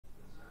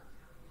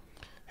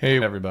Hey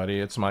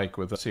everybody, it's Mike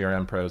with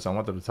CRM Pros. I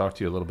wanted to talk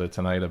to you a little bit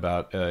tonight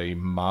about a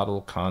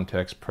Model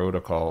Context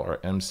Protocol or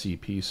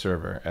MCP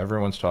server.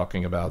 Everyone's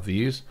talking about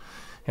these,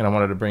 and I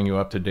wanted to bring you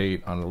up to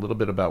date on a little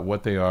bit about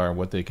what they are,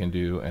 what they can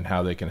do, and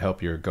how they can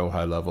help your Go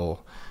High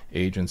Level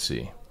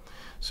agency.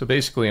 So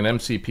basically an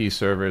MCP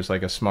server is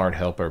like a smart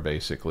helper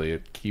basically.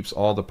 It keeps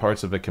all the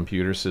parts of a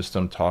computer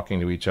system talking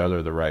to each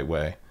other the right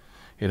way.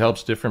 It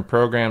helps different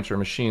programs or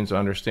machines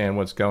understand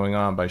what's going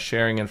on by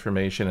sharing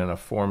information in a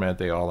format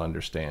they all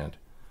understand.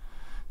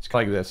 It's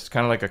like this. It's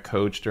kind of like a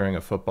coach during a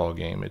football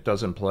game. It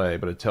doesn't play,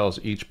 but it tells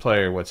each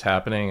player what's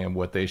happening and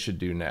what they should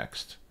do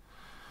next.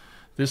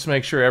 This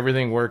makes sure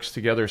everything works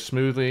together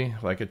smoothly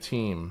like a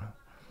team.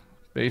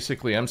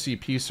 Basically,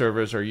 MCP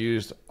servers are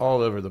used all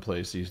over the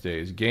place these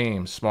days.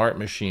 Games, smart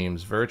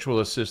machines,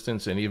 virtual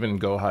assistants, and even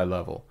Go High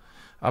Level.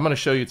 I'm going to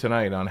show you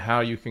tonight on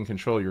how you can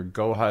control your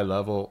Go High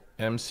Level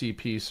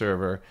MCP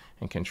server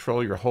and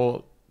control your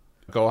whole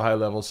Go High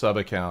Level sub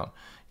account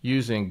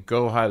using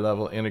Go High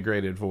Level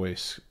integrated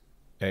voice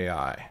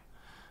AI.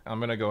 I'm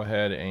going to go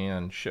ahead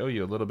and show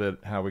you a little bit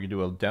how we can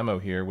do a demo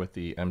here with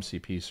the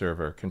MCP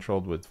server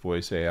controlled with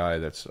voice AI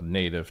that's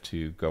native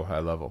to Go High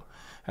Level.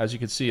 As you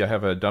can see, I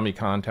have a dummy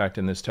contact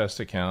in this test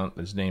account.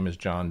 His name is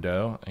John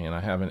Doe, and I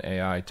have an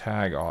AI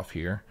tag off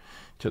here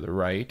to the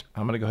right.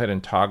 I'm going to go ahead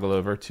and toggle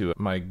over to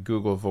my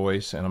Google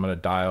Voice, and I'm going to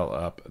dial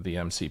up the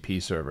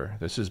MCP server.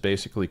 This is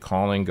basically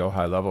calling Go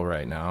High Level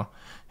right now,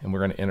 and we're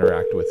going to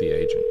interact with the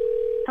agent.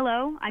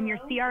 Hello, I'm your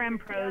CRM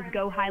Pro's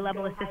Go High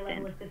Level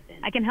assistant.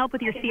 I can help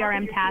with your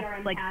CRM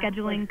tasks like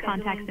scheduling,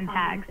 contacts, and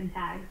tags.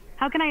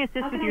 How can I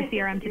assist with your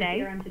CRM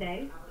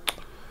today?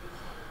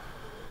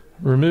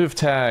 Remove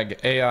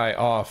tag AI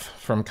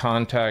off from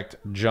contact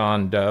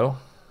John Doe.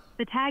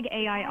 The tag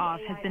AI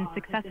off has been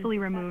successfully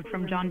removed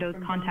from John Doe's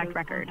contact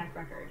record.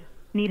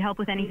 Need help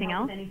with anything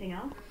else?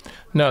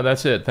 No,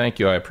 that's it. Thank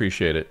you. I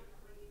appreciate it.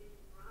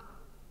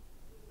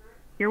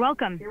 You're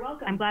welcome.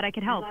 I'm glad I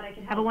could help.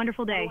 Have a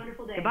wonderful day.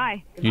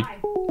 Goodbye.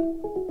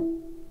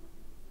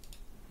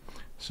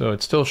 So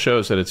it still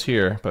shows that it's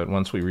here, but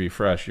once we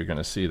refresh, you're going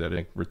to see that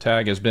a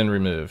tag has been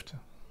removed.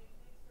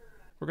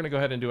 We're going to go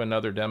ahead and do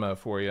another demo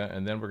for you,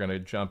 and then we're going to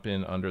jump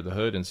in under the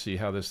hood and see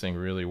how this thing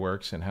really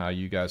works and how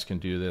you guys can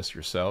do this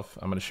yourself.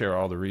 I'm going to share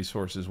all the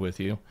resources with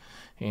you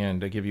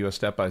and give you a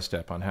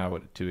step-by-step on how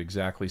to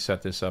exactly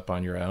set this up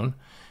on your own,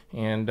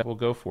 and we'll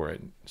go for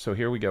it. So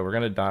here we go. We're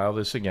going to dial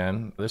this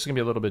again. This is going to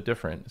be a little bit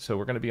different. So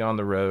we're going to be on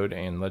the road,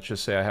 and let's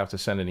just say I have to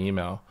send an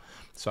email.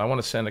 So I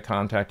want to send a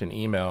contact an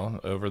email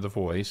over the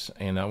voice,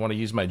 and I want to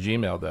use my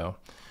Gmail though.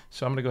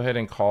 So I'm going to go ahead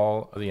and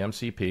call the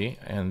MCP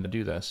and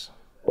do this.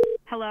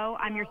 Hello,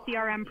 I'm your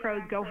CRM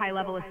Pro's Go High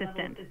Level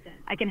assistant.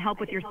 I can help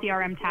with your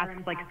CRM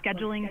tasks like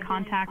scheduling,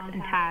 contacts,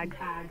 and tags.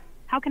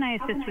 How can I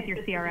assist with your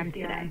CRM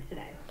today?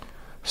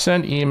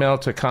 Send email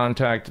to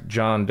contact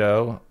John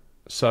Doe,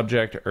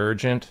 subject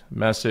urgent,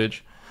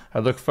 message. I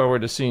look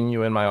forward to seeing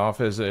you in my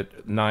office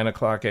at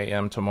 9:00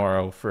 a.m.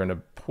 tomorrow for an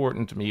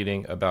important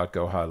meeting about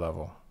Go High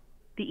Level.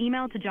 The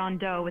email to John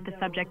Doe with the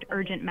subject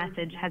urgent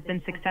message has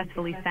been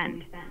successfully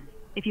sent.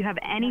 If you have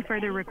any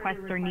further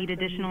requests or need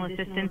additional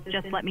assistance,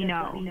 just let me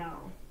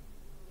know.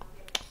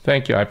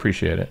 Thank you. I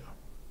appreciate it.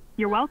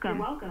 You're welcome.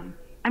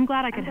 I'm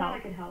glad I could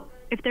help.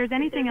 If there's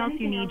anything else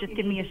you need, just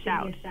give me a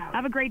shout.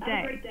 Have a great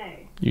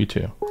day. You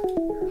too.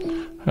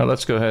 Now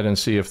let's go ahead and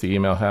see if the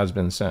email has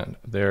been sent.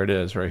 There it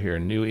is right here.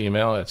 New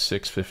email at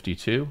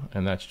 6:52,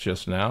 and that's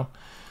just now.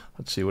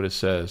 Let's see what it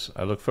says.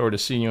 I look forward to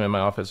seeing you in my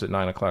office at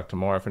 9:00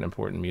 tomorrow for an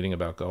important meeting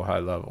about Go High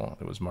Level.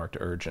 It was marked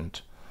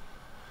urgent.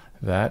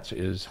 That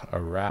is a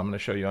wrap. I'm going to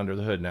show you under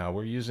the hood now.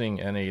 We're using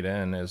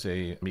N8N as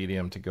a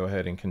medium to go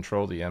ahead and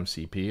control the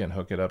MCP and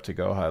hook it up to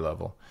Go High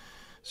Level.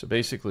 So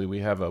basically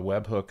we have a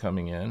webhook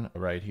coming in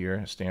right here,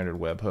 a standard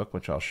webhook,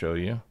 which I'll show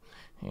you.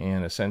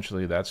 And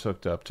essentially that's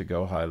hooked up to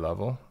Go High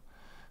Level.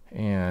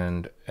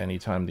 And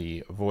anytime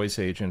the voice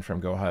agent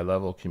from Go High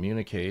Level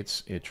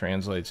communicates, it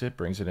translates it,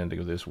 brings it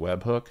into this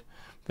webhook.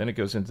 Then it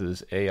goes into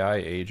this AI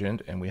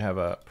agent, and we have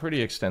a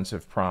pretty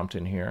extensive prompt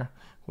in here,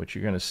 which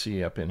you're going to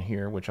see up in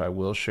here, which I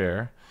will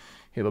share.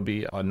 It'll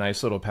be a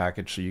nice little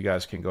package so you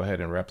guys can go ahead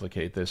and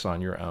replicate this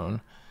on your own.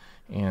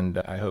 And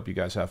I hope you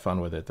guys have fun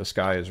with it. The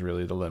sky is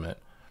really the limit.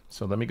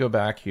 So let me go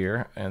back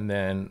here, and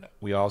then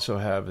we also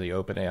have the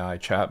OpenAI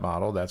chat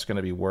model that's going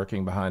to be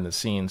working behind the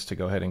scenes to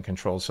go ahead and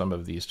control some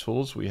of these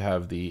tools. We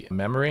have the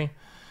memory.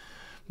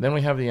 Then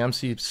we have the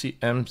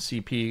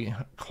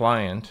MCP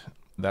client.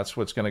 That's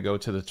what's going to go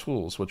to the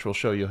tools, which we'll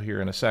show you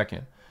here in a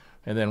second.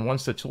 And then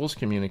once the tools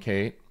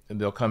communicate,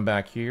 they'll come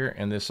back here,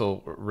 and this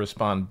will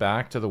respond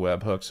back to the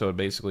webhook. So it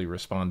basically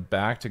respond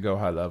back to Go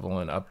High Level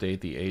and update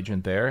the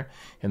agent there.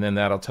 And then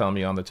that'll tell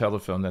me on the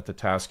telephone that the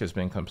task has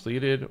been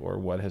completed or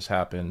what has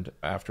happened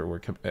after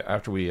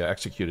we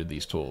executed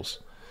these tools.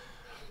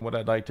 What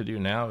I'd like to do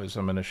now is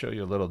I'm going to show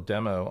you a little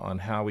demo on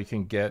how we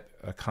can get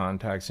a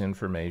contact's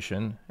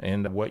information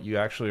and what you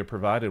actually are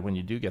provided when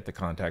you do get the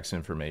contact's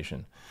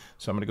information.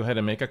 So I'm going to go ahead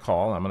and make a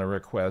call. I'm going to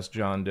request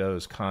John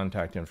Doe's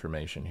contact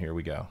information. Here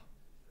we go.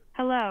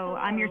 Hello,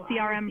 I'm your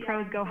CRM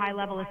Pro's Go High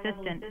Level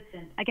assistant.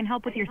 I can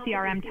help with your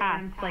CRM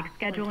tasks like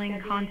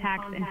scheduling,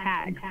 contacts, and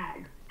tags.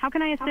 How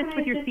can I assist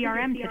with your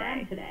CRM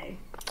today?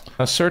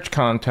 Search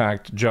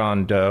contact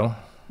John Doe.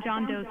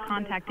 John Doe's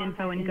contact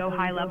info in Go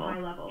High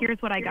Level.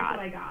 Here's what I got.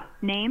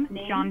 Name,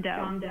 John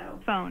Doe.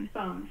 Phone,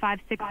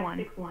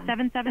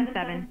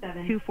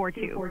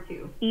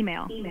 561-777-242.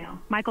 Email,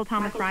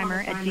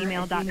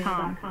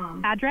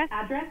 michaelthomasreimer@gmail.com. Address,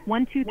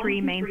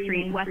 123 Main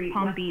Street, West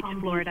Palm Beach,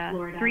 Florida,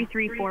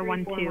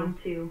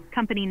 33412.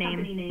 Company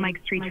name,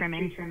 Mike's Tree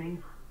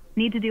Trimming.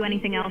 Need to do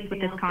anything else with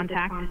this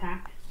contact?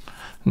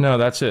 No,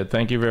 that's it.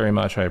 Thank you very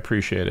much. I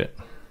appreciate it.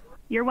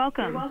 You're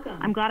welcome.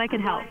 I'm glad I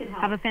could help.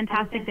 Have a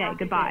fantastic day.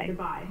 Goodbye.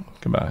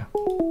 Goodbye.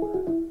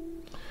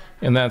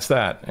 And that's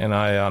that. And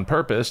I, on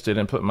purpose,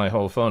 didn't put my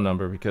whole phone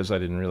number because I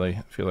didn't really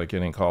feel like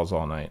getting calls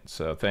all night.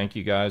 So thank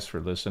you guys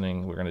for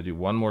listening. We're going to do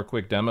one more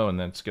quick demo, and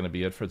that's going to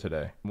be it for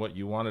today. What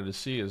you wanted to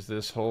see is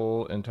this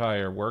whole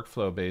entire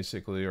workflow,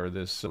 basically, or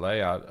this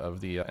layout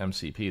of the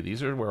MCP.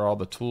 These are where all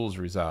the tools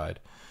reside.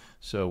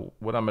 So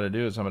what I'm going to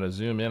do is I'm going to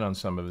zoom in on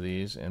some of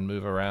these and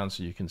move around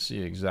so you can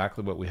see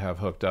exactly what we have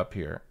hooked up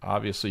here.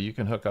 Obviously, you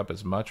can hook up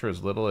as much or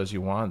as little as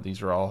you want.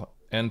 These are all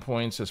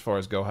endpoints as far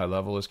as Go High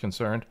Level is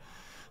concerned.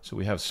 So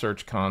we have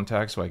search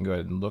contacts, so I can go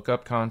ahead and look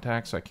up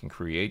contacts. I can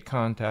create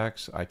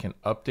contacts. I can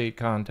update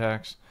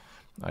contacts.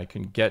 I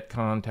can get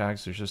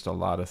contacts. There's just a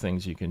lot of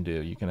things you can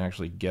do. You can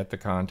actually get the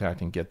contact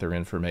and get their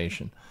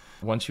information.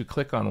 Once you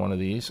click on one of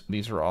these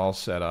are all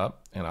set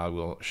up, and I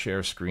will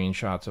share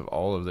screenshots of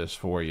all of this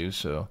for you,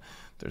 so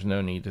there's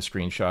no need to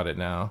screenshot it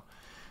now.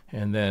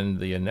 And then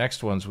the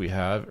next ones we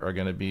have are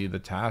going to be the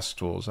task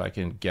tools. I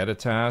can get a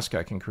task,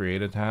 I can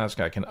create a task,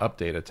 I can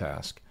update a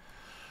task.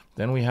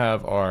 Then we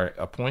have our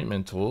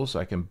appointment tools.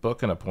 I can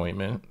book an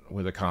appointment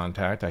with a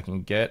contact, I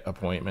can get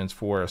appointments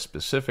for a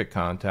specific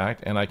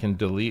contact, and I can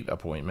delete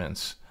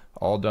appointments,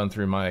 all done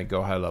through my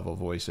Go High Level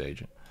voice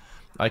agent.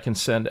 I can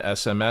send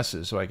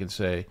SMSs, so I can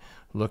say,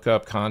 look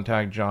up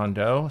contact John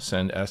Doe,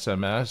 send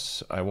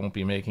SMS, I won't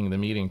be making the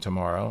meeting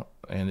tomorrow,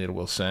 and it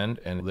will send,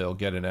 and they'll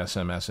get an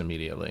SMS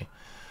immediately.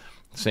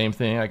 Same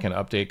thing, I can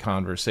update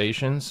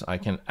conversations, I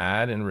can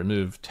add and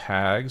remove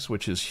tags,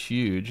 which is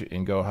huge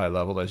in Go High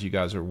Level, as you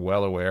guys are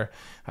well aware.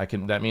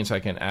 That means I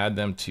can add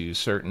them to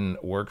certain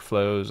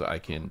workflows, I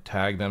can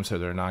tag them so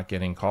they're not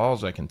getting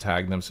calls, I can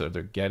tag them so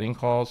they're getting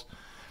calls,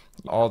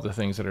 all the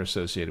things that are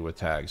associated with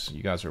tags.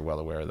 You guys are well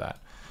aware of that.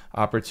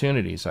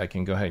 Opportunities, I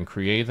can go ahead and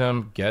create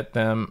them, get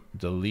them,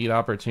 delete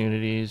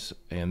opportunities,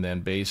 and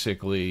then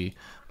basically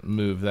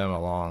move them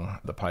along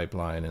the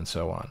pipeline and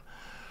so on.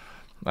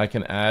 I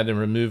can add and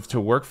remove to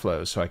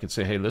workflows, so I could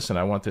say, hey, listen,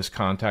 I want this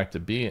contact to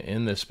be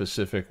in this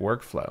specific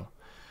workflow.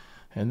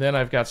 And then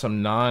I've got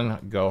some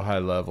non-Go High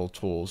Level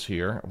tools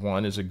here.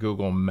 One is a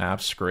Google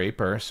Maps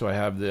scraper. So I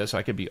have this,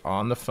 I could be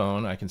on the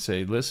phone. I can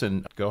say,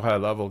 listen, Go High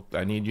Level,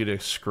 I need you to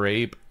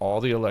scrape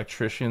all the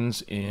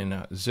electricians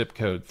in zip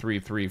code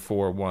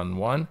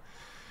 33411.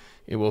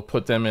 It will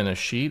put them in a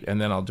sheet,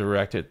 and then I'll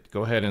direct it,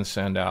 go ahead and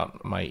send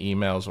out my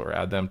emails or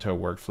add them to a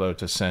workflow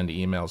to send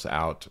emails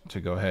out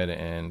to go ahead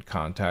and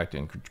contact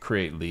and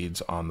create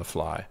leads on the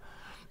fly.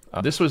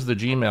 This was the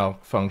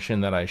Gmail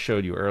function that I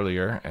showed you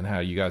earlier and how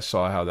you guys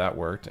saw how that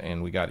worked,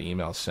 and we got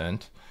emails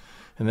sent.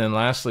 And then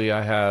lastly,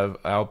 I have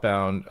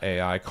outbound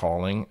AI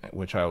calling,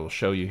 which I will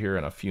show you here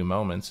in a few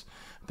moments.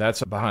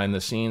 That's behind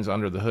the scenes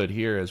under the hood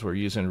here as we're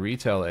using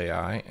retail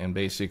AI, and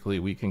basically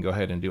we can go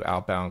ahead and do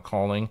outbound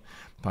calling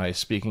by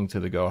speaking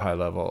to the Go High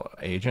Level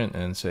agent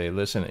and say,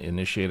 listen,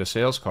 initiate a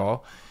sales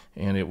call,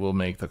 and it will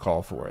make the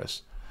call for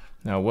us.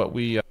 Now, what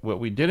we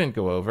didn't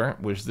go over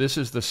was this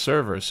is the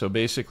server. So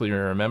basically,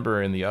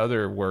 remember in the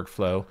other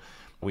workflow,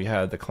 we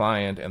had the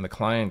client, and the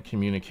client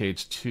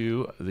communicates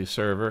to the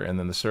server, and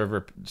then the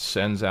server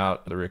sends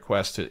out the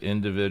request to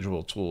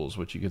individual tools,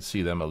 which you could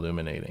see them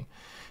illuminating.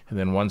 And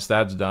then once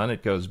that's done,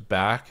 it goes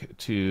back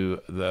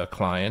to the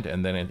client,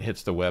 and then it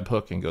hits the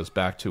webhook and goes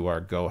back to our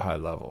Go High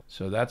Level.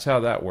 So that's how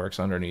that works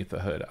underneath the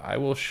hood. I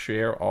will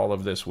share all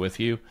of this with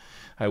you.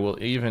 I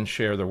will even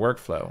share the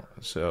workflow.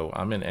 So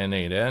I'm in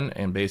N8N,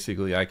 and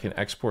basically I can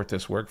export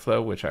this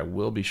workflow, which I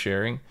will be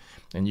sharing,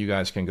 and you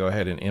guys can go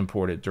ahead and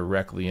import it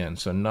directly in.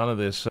 So none of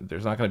this,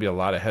 there's not going to be a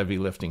lot of heavy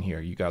lifting here.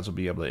 You guys will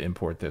be able to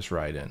import this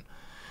right in.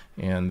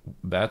 And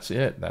that's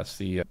it. That's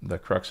the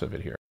crux of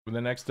it here. The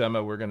next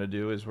demo we're going to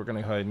do is we're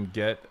going to go ahead and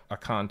get a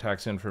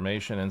contact's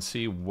information and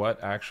see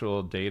what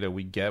actual data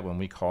we get when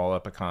we call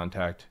up a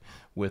contact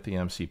with the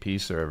MCP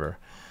server.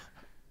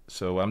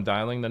 So I'm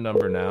dialing the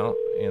number now,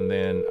 and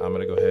then I'm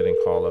going to go ahead and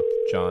call up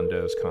John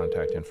Doe's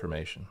contact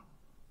information.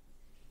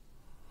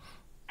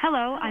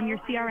 Hello, I'm your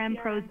CRM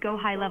Pro's Go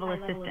High Level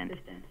assistant.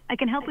 I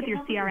can help with your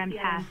CRM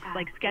tasks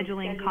like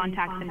scheduling,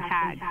 contacts, and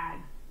tags.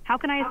 How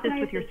can I assist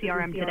with your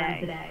CRM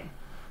today?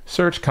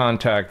 Search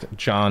contact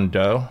John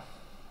Doe.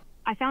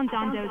 I found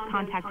John Doe's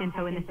contact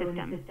info in the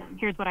system.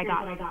 Here's what I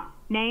got.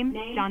 Name,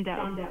 John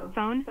Doe.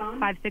 Phone,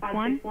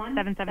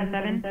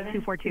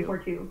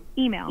 561-777-242.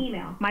 Email,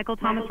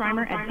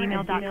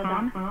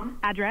 michaelthomasreimer@gmail.com.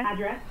 Address,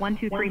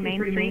 123 Main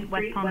Street,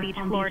 West Palm Beach,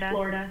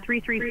 Florida,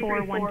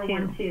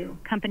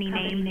 33412. Company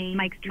name,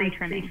 Mike's Tree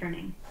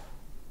Trimming.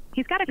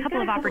 He's got a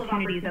couple of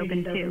opportunities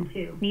open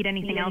too. Need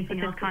anything else with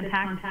this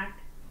contact?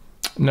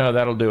 No,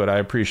 that'll do it. I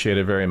appreciate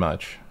it very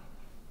much.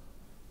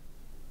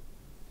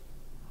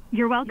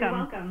 You're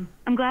welcome.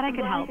 I'm glad I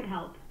could help.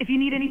 If you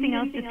need anything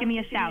else, just give me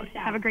a shout.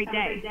 Have a great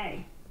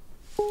day.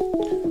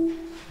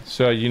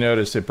 So you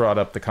notice it brought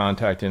up the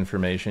contact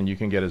information. You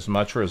can get as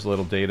much or as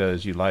little data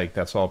as you like.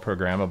 That's all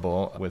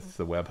programmable with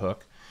the webhook.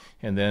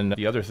 And then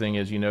the other thing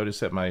is you notice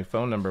that my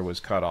phone number was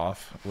cut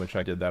off, which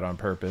I did that on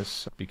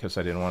purpose because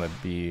I didn't want to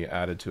be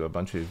added to a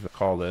bunch of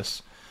call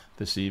lists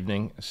this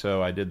evening.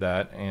 So I did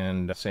that,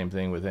 and same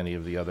thing with any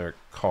of the other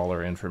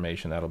caller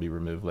information. That'll be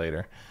removed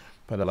later.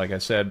 But like I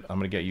said, I'm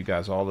going to get you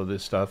guys all of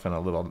this stuff in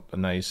a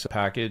nice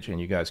package,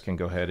 and you guys can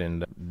go ahead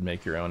and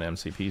make your own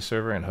MCP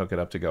server and hook it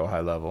up to Go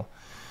High Level.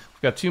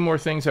 We've got two more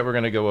things that we're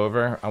going to go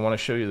over. I want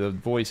to show you the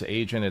voice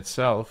agent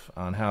itself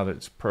on how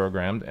it's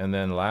programmed, and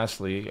then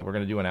lastly, we're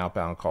going to do an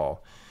outbound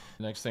call.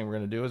 The next thing we're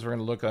going to do is we're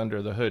going to look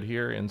under the hood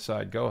here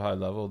inside Go High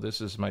Level.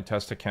 This is my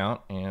test account,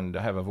 and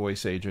I have a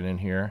voice agent in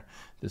here.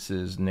 This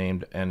is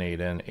named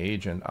N8N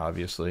Agent,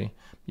 obviously.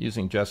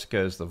 Using Jessica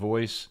as the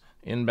voice.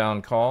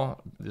 Inbound call,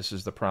 this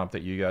is the prompt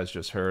that you guys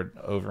just heard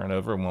over and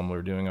over when we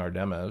were doing our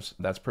demos.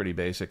 That's pretty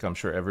basic. I'm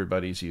sure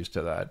everybody's used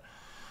to that.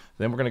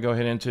 Then we're going to go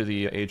ahead into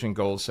the agent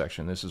goals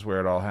section. This is where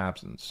it all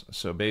happens.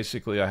 So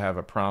basically I have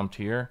a prompt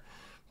here,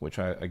 which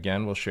I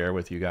again will share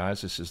with you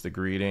guys. This is the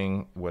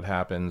greeting, what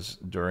happens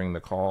during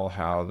the call,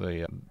 how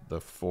the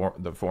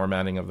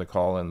formatting of the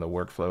call and the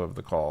workflow of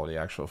the call, the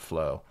actual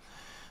flow.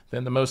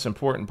 Then the most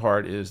important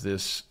part is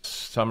this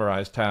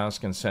summarize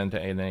task and send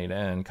to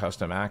N8N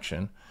custom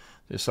action.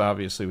 This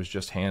obviously was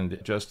just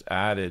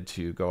added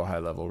to Go High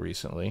Level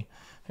recently.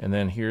 And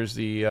then here's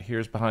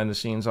behind the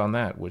scenes on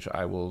that, which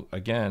I will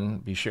again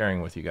be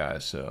sharing with you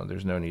guys, so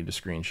there's no need to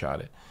screenshot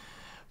it.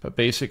 But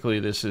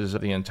basically this is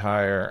the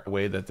entire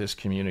way that this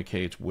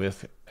communicates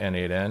with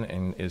N8N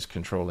and is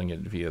controlling it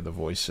via the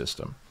voice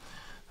system.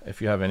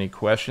 If you have any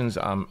questions,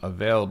 I'm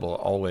available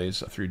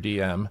always through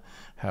DM.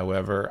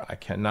 However, I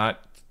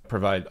cannot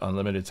provide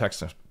unlimited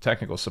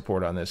technical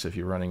support on this if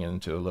you're running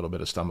into a little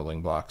bit of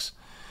stumbling blocks.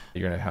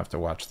 You're going to have to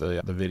watch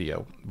the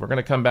video. We're going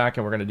to come back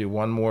and we're going to do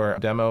one more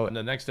demo. And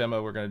the next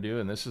demo we're going to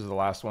do, and this is the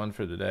last one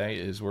for today,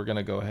 is we're going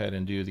to go ahead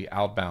and do the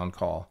outbound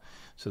call.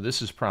 So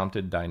this is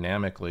prompted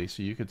dynamically,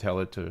 so you could tell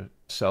it to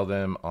sell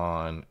them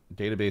on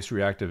database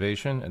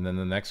reactivation, and then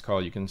the next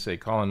call you can say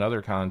call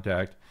another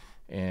contact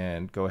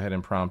and go ahead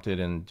and prompt it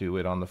and do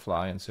it on the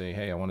fly and say,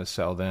 hey, I want to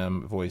sell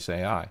them voice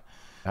AI.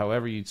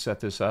 However you'd set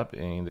this up,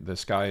 and the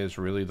sky is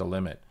really the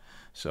limit.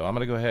 So I'm going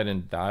to go ahead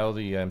and dial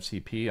the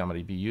MCP. I'm going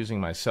to be using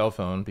my cell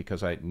phone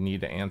because I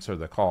need to answer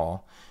the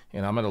call,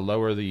 and I'm going to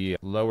lower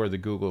the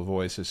Google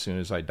Voice as soon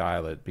as I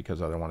dial it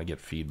because I don't want to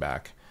get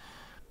feedback.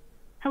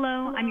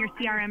 Hello, I'm your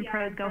CRM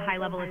Pro's Go High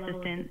Level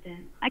assistant.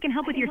 I can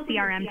help with your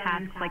CRM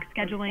tasks like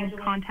scheduling,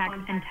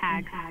 contacts, and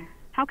tags.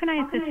 How can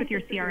I assist with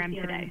your CRM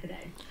today?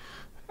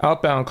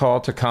 Outbound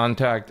call to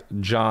contact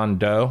John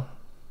Doe.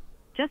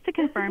 Just to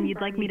confirm,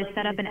 you'd like me to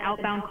set up an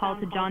outbound call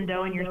to John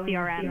Doe in your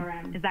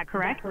CRM. Is that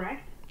correct?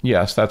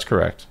 Yes, that's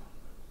correct.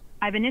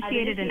 I've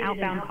initiated an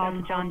outbound call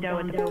to John Doe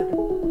at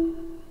the...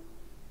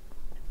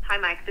 Hi,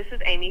 Mike. This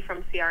is Amy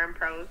from CRM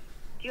Pros.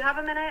 Do you have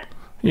a minute?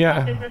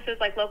 Yeah. Businesses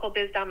like Local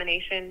Biz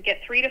Domination get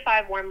 3 to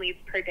 5 warm leads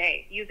per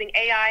day using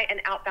AI and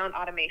outbound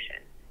automation.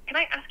 Can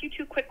I ask you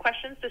 2 quick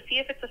questions to see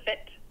if it's a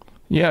fit?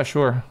 Yeah,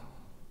 sure.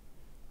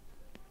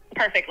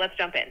 Perfect. Let's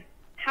jump in.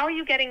 How are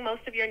you getting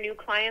most of your new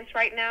clients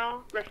right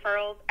now?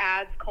 Referrals,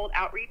 ads, cold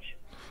outreach?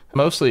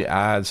 Mostly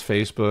ads,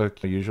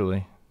 Facebook,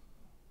 usually.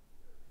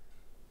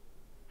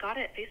 Got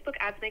it. Facebook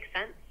ads make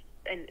sense.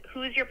 And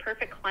who is your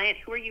perfect client?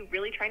 Who are you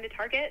really trying to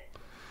target?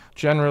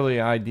 Generally,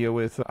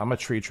 I'm a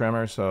tree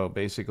trimmer, so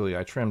basically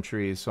I trim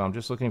trees. So I'm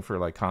just looking for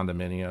like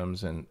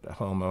condominiums and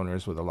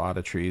homeowners with a lot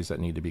of trees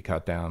that need to be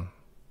cut down.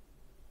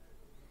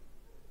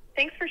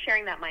 Thanks for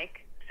sharing that,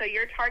 Mike. So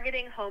you're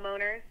targeting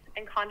homeowners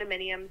and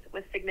condominiums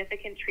with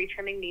significant tree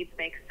trimming needs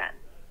makes sense.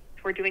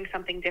 We're doing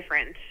something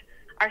different.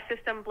 Our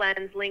system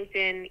blends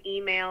LinkedIn,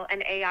 email,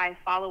 and AI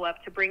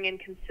follow-up to bring in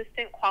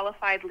consistent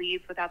qualified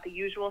leads without the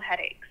usual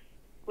headaches.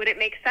 Would it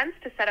make sense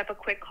to set up a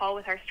quick call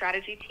with our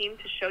strategy team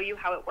to show you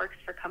how it works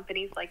for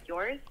companies like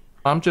yours?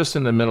 I'm just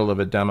in the middle of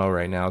a demo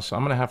right now, so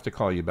I'm going to have to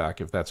call you back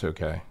if that's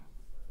okay.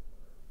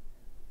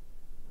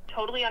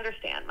 Totally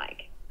understand,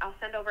 Mike. I'll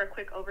send over a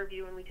quick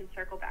overview and we can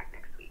circle back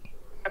next week.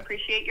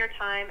 Appreciate your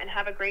time and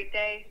have a great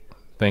day.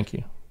 Thank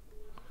you.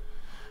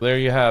 There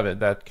you have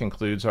it. That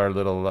concludes our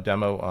little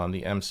demo on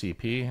the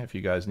MCP. If you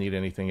guys need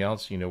anything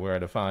else, you know where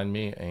to find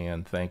me,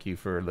 and thank you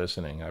for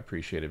listening. I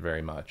appreciate it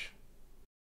very much.